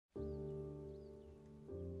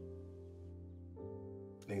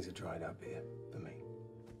Things are dried up here for me.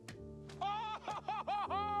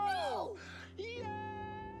 Oh! Yeah!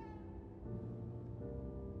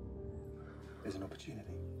 There's an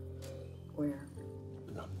opportunity. Where?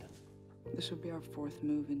 London. This will be our fourth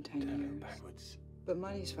move in 10 Don't years. look backwards. But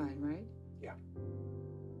money's fine, right? Yeah.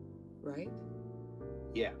 Right?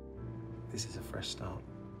 Yeah. This is a fresh start.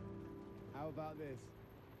 How about this?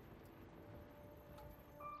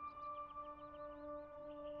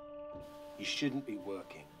 You shouldn't be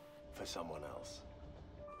working for someone else.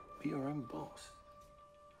 Be your own boss.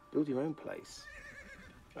 Build your own place.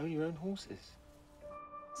 Own your own horses.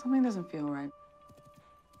 Something doesn't feel right.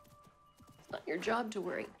 It's not your job to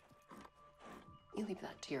worry. You leave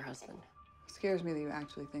that to your husband. It scares me that you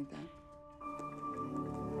actually think that.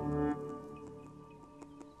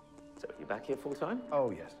 So, you back here full time? Oh,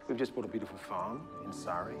 yes. We've just bought a beautiful farm in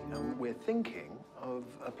Surrey, and we're thinking of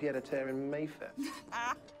a pied-à-terre in Mayfair.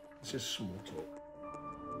 It's just small talk.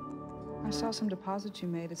 I saw some deposits you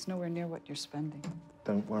made. It's nowhere near what you're spending.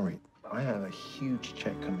 Don't worry. I have a huge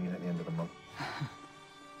check coming in at the end of the month.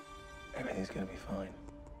 Everything's gonna be fine.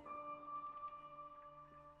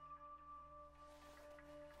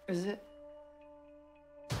 Is it?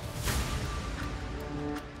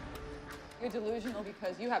 You're delusional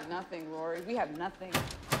because you have nothing, Rory. We have nothing.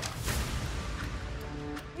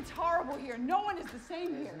 It's horrible here. No one is the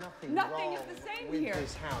same here. Nothing is the same here.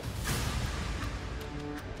 This house.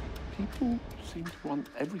 People seem to want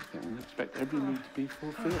everything and expect every need to be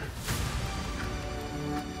fulfilled.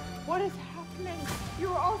 What is happening?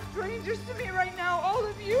 You're all strangers to me right now, all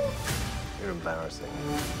of you. You're embarrassing.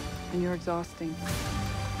 And you're exhausting.